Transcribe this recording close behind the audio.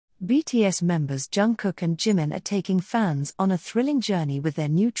BTS members Jungkook and Jimin are taking fans on a thrilling journey with their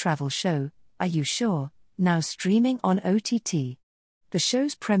new travel show, Are You Sure?, now streaming on OTT. The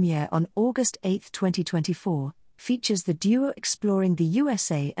show's premiere on August 8, 2024, features the duo exploring the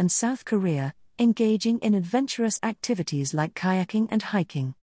USA and South Korea, engaging in adventurous activities like kayaking and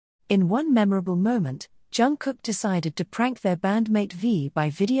hiking. In one memorable moment, Jungkook decided to prank their bandmate V by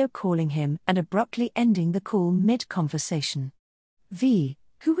video calling him and abruptly ending the call mid-conversation. V,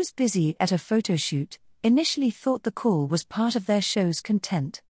 who was busy at a photoshoot, initially thought the call was part of their show's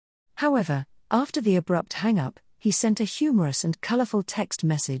content. However, after the abrupt hang-up, he sent a humorous and colourful text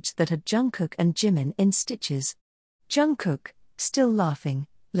message that had Jungkook and Jimin in stitches. Jungkook, still laughing,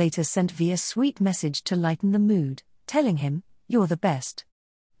 later sent V a sweet message to lighten the mood, telling him, "You're the best.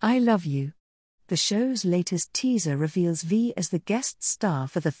 I love you." The show's latest teaser reveals V as the guest star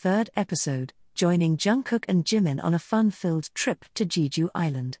for the third episode, joining Jungkook and Jimin on a fun-filled trip to Jeju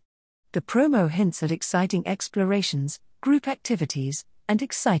Island. The promo hints at exciting explorations, group activities, and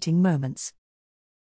exciting moments.